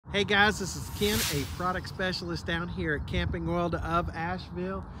Hey guys, this is Ken, a product specialist down here at Camping World of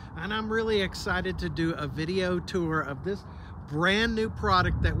Asheville, and I'm really excited to do a video tour of this brand new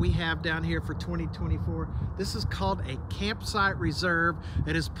product that we have down here for 2024. This is called a campsite reserve.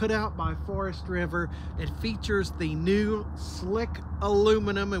 It is put out by Forest River. It features the new slick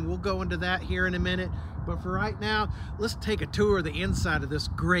aluminum, and we'll go into that here in a minute. But for right now, let's take a tour of the inside of this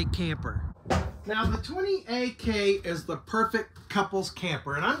great camper. Now the 20AK is the perfect couples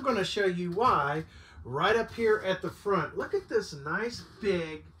camper, and I'm going to show you why right up here at the front. Look at this nice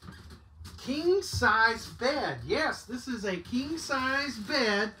big king size bed. Yes, this is a king size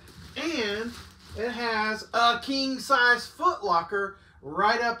bed, and it has a king size foot locker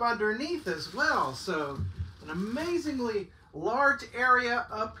right up underneath as well. So an amazingly large area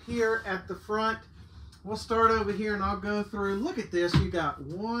up here at the front. We'll start over here and I'll go through. Look at this. You got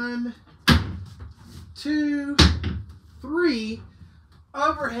 1, 2, 3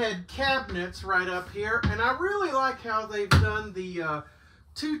 overhead cabinets right up here, and I really like how they've done the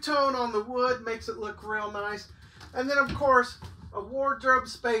two-tone on the wood. Makes it look real nice. And then of course a wardrobe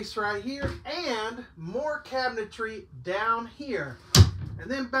space right here and more cabinetry down here. And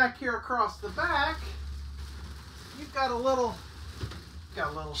then back here across the back you've got a little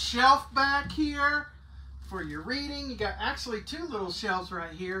shelf back here for your reading. You got actually 2 little shelves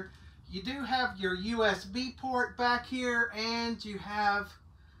right here. You do have your USB port back here, and you have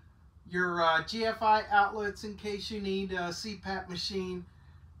your GFI outlets in case you need a CPAP machine.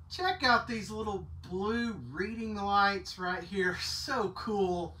 Check out these little blue reading lights right here. So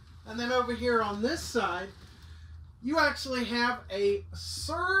cool. And then over here on this side, you actually have a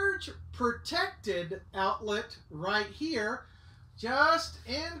surge protected outlet right here, just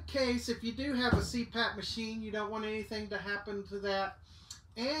in case if you do have a CPAP machine, you don't want anything to happen to that.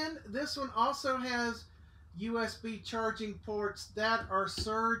 And this one also has USB charging ports that are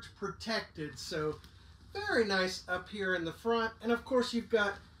surge protected. So very nice up here in the front. And of course you've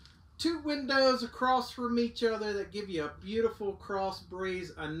got 2 windows across from each other that give you a beautiful cross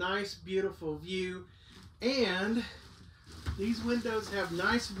breeze, a nice beautiful view. And these windows have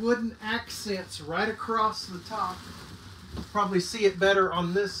nice wooden accents right across the top. You'll probably see it better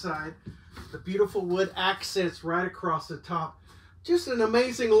on this side. The beautiful wood accents right across the top. Just an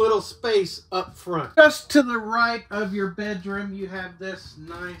amazing little space up front. Just to the right of your bedroom, you have this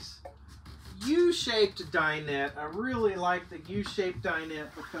nice U-shaped dinette. I really like the U-shaped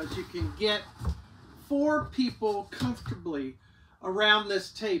dinette because you can get 4 people comfortably around this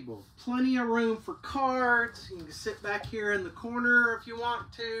table. Plenty of room for cards. You can sit back here in the corner if you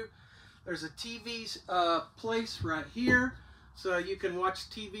want to. There's a TV place right here, so you can watch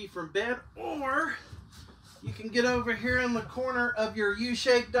TV from bed, or you can get over here in the corner of your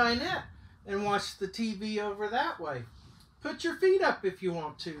U-shaped dinette and watch the TV over that way. Put your feet up if you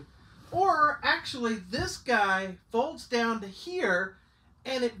want to. Or actually this guy folds down to here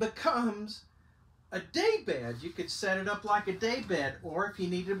and it becomes a day bed. You could set it up like a day bed, or if you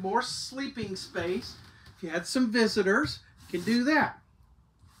needed more sleeping space, if you had some visitors, you can do that.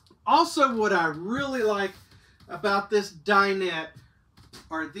 Also, what I really like about this dinette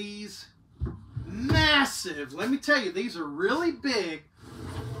are these massive, let me tell you, these are really big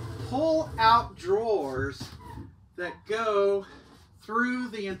pull-out drawers that go through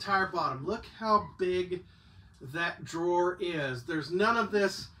the entire bottom. Look how big that drawer is. There's none of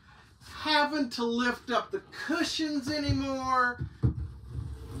this having to lift up the cushions anymore.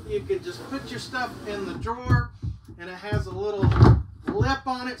 You can just put your stuff in the drawer, and it has a little lip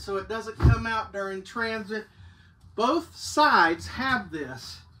on it so it doesn't come out during transit. Both sides have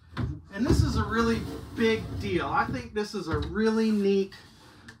this, and this is a really big deal. I think this is a really neat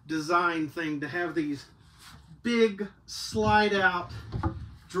design thing to have these big slide out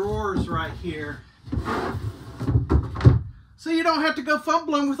drawers right here, so you don't have to go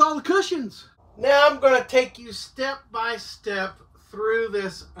fumbling with all the cushions. Now I'm going to take you step by step through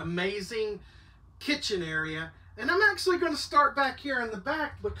this amazing kitchen area, and I'm actually going to start back here in the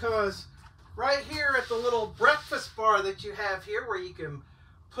back, because right here at the little breakfast bar that you have here, where you can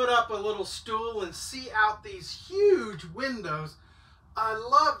put up a little stool and see out these huge windows. I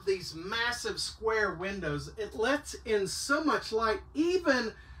love these massive square windows. It lets in so much light.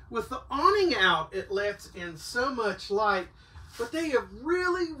 Even with the awning out, it lets in so much light. But they have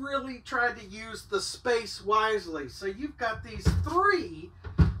really tried to use the space wisely. So you've got these 3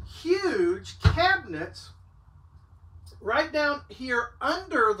 huge cabinets right down here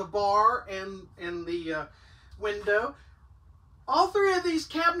under the bar and the window. All 3 of these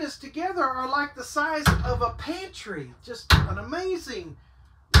cabinets together are like the size of a pantry. Just an amazing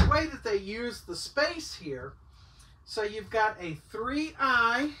way that they use the space here. So you've got a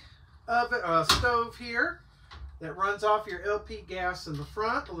 3i oven, stove here that runs off your LP gas in the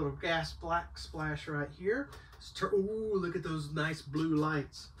front. A little gas black splash right here. Ooh, look at those nice blue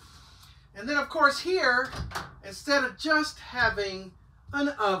lights. And then of course here, instead of just having an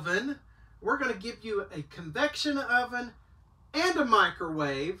oven, we're going to give you a convection oven and a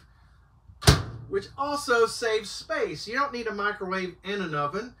microwave, which also saves space. You don't need a microwave and an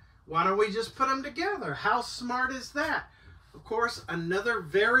oven. Why don't we just put them together? How smart is that? Of course, another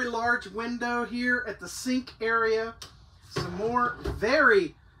very large window here at the sink area. Some more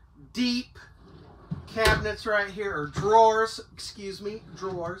very deep cabinets right here, or drawers, excuse me,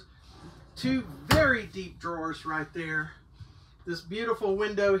 drawers. Two very deep drawers right there. This beautiful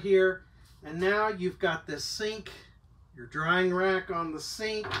window here. And now you've got this sink, your drying rack on the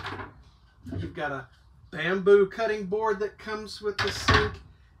sink. You've got a bamboo cutting board that comes with the sink.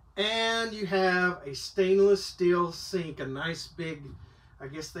 And you have a stainless steel sink, a nice big, I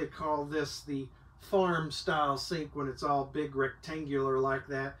guess they call this the farm style sink when it's all big rectangular like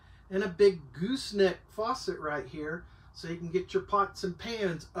that. And a big gooseneck faucet right here, so you can get your pots and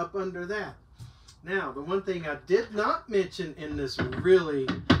pans up under that. Now, the one thing I did not mention in this really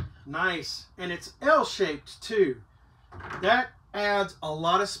nice, and it's L-shaped too, that adds a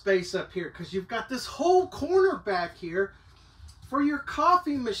lot of space up here because you've got this whole corner back here for your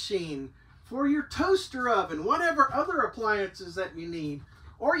coffee machine, for your toaster oven, whatever other appliances that you need.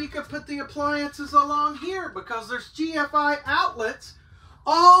 Or you could put the appliances along here because there's GFI outlets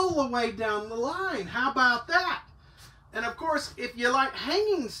all the way down the line. How about that? And of course, if you like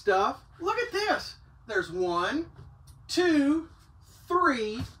hanging stuff, look at this. There's 1, 2,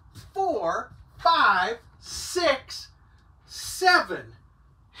 3, 4, 5, 6, 7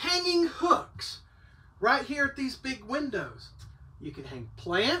 hanging hooks right here at these big windows. You can hang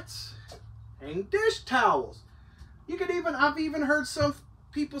plants, hang dish towels. You could even, I've even heard some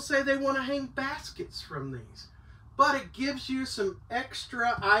people say they want to hang baskets from these. But it gives you some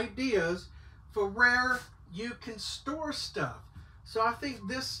extra ideas for where you can store stuff. So I think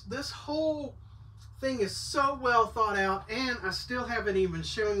this whole thing is so well thought out, and I still haven't even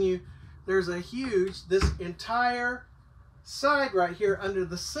shown you, there's a huge, this entire side right here under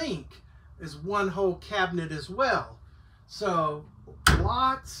the sink is one whole cabinet as well. So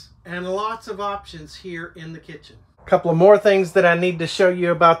lots and lots of options here in the kitchen. A couple of more things that I need to show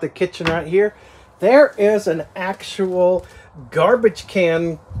you about the kitchen right here. There is an actual garbage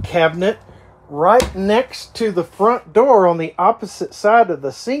can cabinet right next to the front door on the opposite side of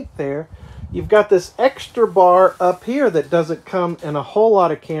the sink there. You've got this extra bar up here that doesn't come in a whole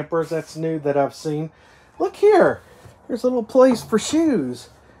lot of campers. That's new that I've seen. Look here. There's a little place for shoes.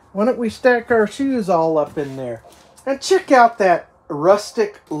 Why don't we stack our shoes all up in there? And check out that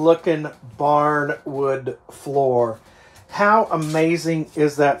rustic looking barn wood floor. How amazing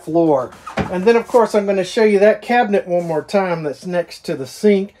is that floor? And then of course I'm going to show you that cabinet one more time that's next to the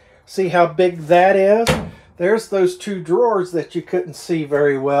sink. See how big that is? There's those two drawers that you couldn't see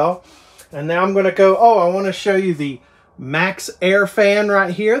very well. And now I'm going to go, I want to show you the Max Air fan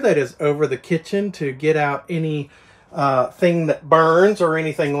right here that is over the kitchen to get out any thing that burns or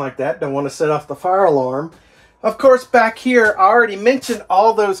anything like that. Don't want to set off the fire alarm. Of course, back here, I already mentioned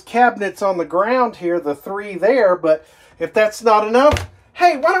all those cabinets on the ground here, the 3 there, but if that's not enough,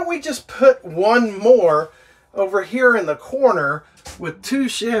 hey, why don't we just put one more over here in the corner with 2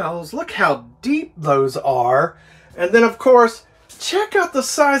 shelves. Look how deep those are. And then, of course, check out the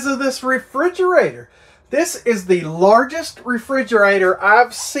size of this refrigerator. This is the largest refrigerator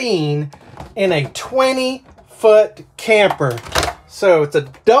I've seen in a 20-foot camper. So it's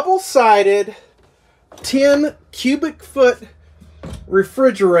a double-sided 10 cubic foot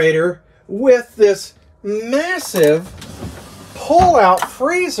refrigerator with this massive pull-out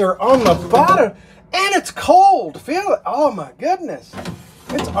freezer on the bottom. And it's cold. Feel it. Oh my goodness.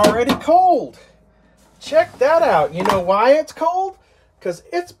 It's already cold. Check that out. You know why it's cold? Because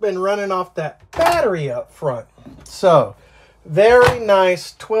it's been running off that battery up front. So, very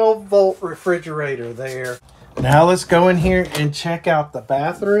nice 12-volt refrigerator there. Now let's go in here and check out the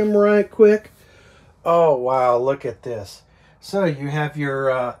bathroom right quick. Oh, wow. Look at this. So, you have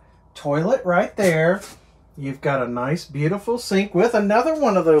your toilet right there. You've got a nice, beautiful sink with another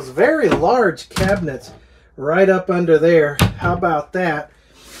one of those very large cabinets right up under there. How about that?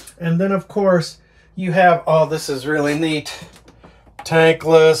 And then, of course, you have, this is really neat,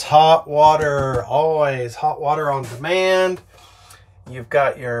 tankless hot water. Always hot water on demand. You've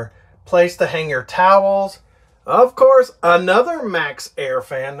got your place to hang your towels. Of course, another Max Air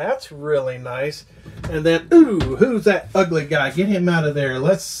fan. That's really nice. And then, ooh, who's that ugly guy? Get him out of there.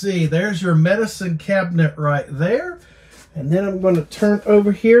 Let's see. There's your medicine cabinet right there. And then I'm going to turn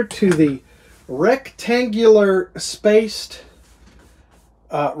over here to the rectangular spaced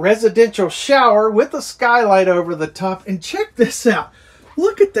residential shower with a skylight over the top. And check this out.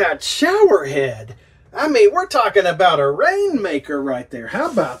 Look at that shower head. I mean, we're talking about a rainmaker right there. How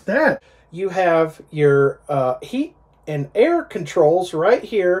about that? You have your heat and air controls right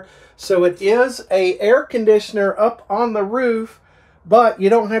here. So it is a air conditioner up on the roof, but you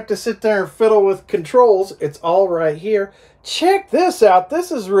don't have to sit there and fiddle with controls. It's all right here. Check this out.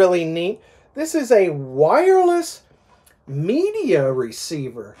 This is really neat. This is a wireless media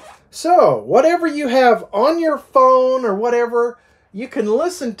receiver. So whatever you have on your phone or whatever, you can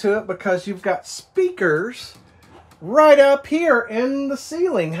listen to it because you've got speakers right up here in the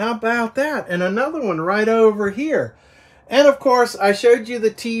ceiling. How about that? And another one right over here. And of course, I showed you the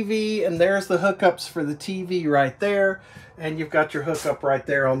TV, and there's the hookups for the TV right there. And you've got your hookup right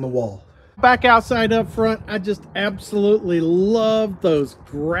there on the wall. Back outside up front, I just absolutely love those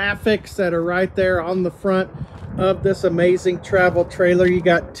graphics that are right there on the front of this amazing travel trailer. You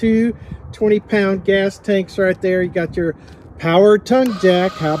got two 20-pound gas tanks right there. You got your power tongue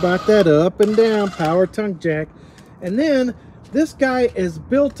jack. How about that? Up and down power tongue jack. And then this guy is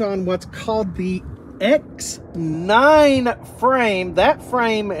built on what's called the X9 frame. That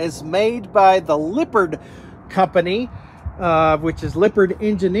frame is made by the Lippard Company, which is Lippard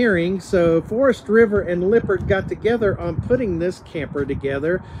Engineering. So Forest River and Lippard got together on putting this camper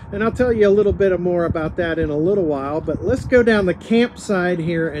together. And I'll tell you a little bit more about that in a little while. But let's go down the campsite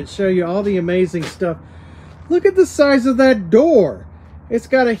here and show you all the amazing stuff. Look at the size of that door. It's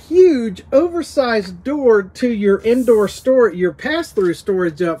got a huge oversized door to your indoor storage, your pass-through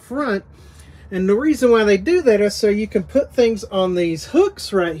storage up front. And the reason why they do that is so you can put things on these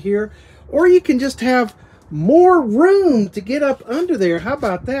hooks right here, or you can just have more room to get up under there. How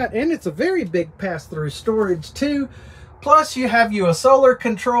about that? And it's a very big pass-through storage too. Plus you have a solar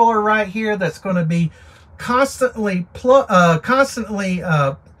controller right here that's going to be constantly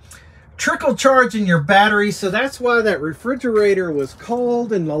trickle charging your battery. So that's why that refrigerator was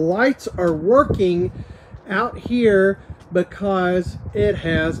cold, and the lights are working out here because it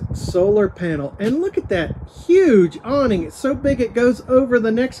has solar panel. And look at that huge awning. It's so big it goes over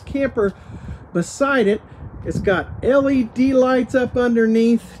the next camper beside it. It's got LED lights up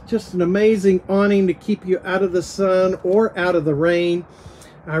underneath. Just an amazing awning to keep you out of the sun or out of the rain.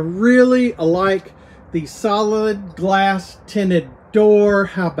 I really like the solid glass tinted door.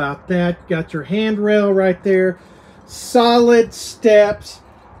 How about that? Got your handrail right there. Solid steps.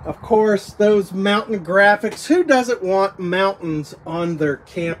 Of course, those mountain graphics. Who doesn't want mountains on their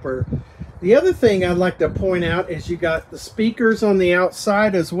camper? The other thing I'd like to point out is you got the speakers on the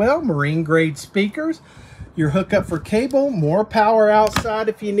outside as well. Marine grade speakers. Your hookup for cable. More power outside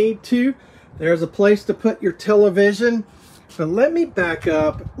if you need to. There's a place to put your television. But let me back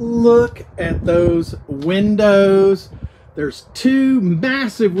up. Look at those windows. There's two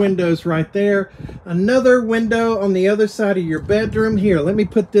massive windows right there. Another window on the other side of your bedroom. Here, let me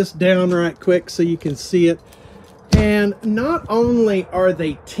put this down right quick so you can see it. And not only are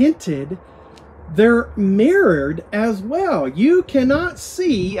they tinted, they're mirrored as well. You cannot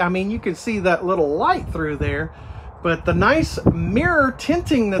see, I mean, you can see that little light through there, but the nice mirror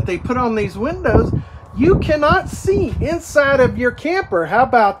tinting that they put on these windows, you cannot see inside of your camper. How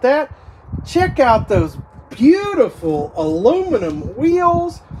about that? Check out those beautiful aluminum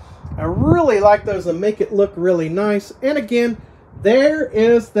wheels. I really like those and make it look really nice. And again, there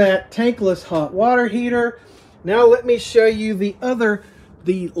is that tankless hot water heater. Now let me show you the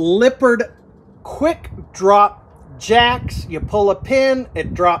Lippard quick drop jacks. You pull a pin,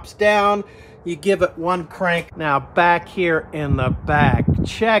 it drops down, you give it one crank. Now back here in the back,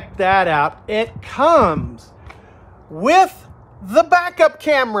 check that out. It comes with the backup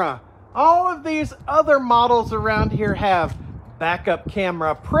camera. All of these other models around here have backup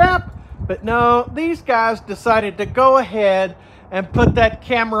camera prep, but no, these guys decided to go ahead and put that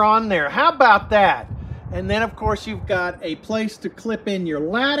camera on there. How about that? And then of course you've got a place to clip in your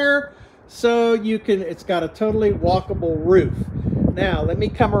ladder, so you can, it's got a totally walkable roof. Now let me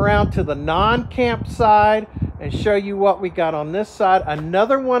come around to the non-camp side and show you what we got on this side.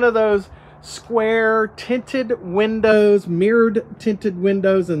 Another one of those square tinted windows, mirrored tinted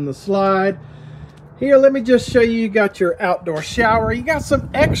windows in the slide. Here, let me just show you, you got your outdoor shower. You got some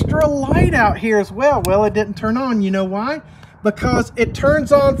extra light out here as well. Well, it didn't turn on. You know why? Because it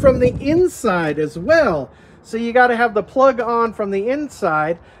turns on from the inside as well. So you got to have the plug on from the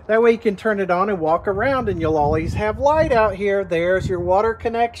inside. That way you can turn it on and walk around, and you'll always have light out here. There's your water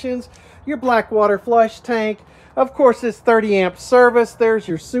connections, your black water flush tank. Of course, it's 30 amp service. There's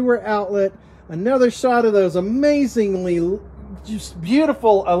your sewer outlet. Another shot of those amazingly just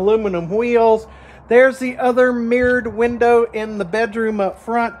beautiful aluminum wheels. There's the other mirrored window in the bedroom up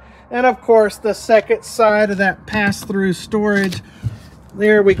front. And of course, the second side of that pass-through storage.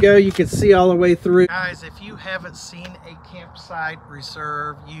 There we go. You can see all the way through. Guys, if you haven't seen a campsite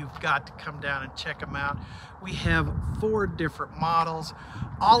reserve, you've got to come down and check them out. We have 4 different models.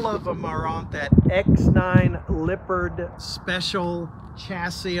 All of them are on that X9 Lippard special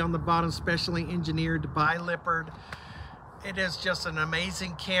chassis on the bottom, specially engineered by Lippard. It is just an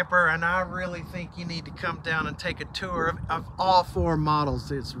amazing camper, and I really think you need to come down and take a tour of all 4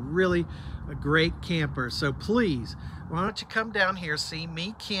 models. It's really a great camper. So please, why don't you come down here, see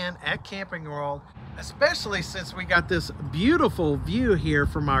me, Ken, at Camping World, especially since we got this beautiful view here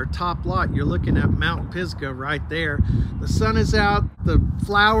from our top lot. You're looking at Mount Pisgah right there. The sun is out, the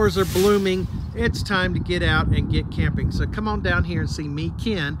flowers are blooming. It's time to get out and get camping. So come on down here and see me,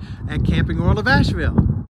 Ken, at Camping World of Asheville.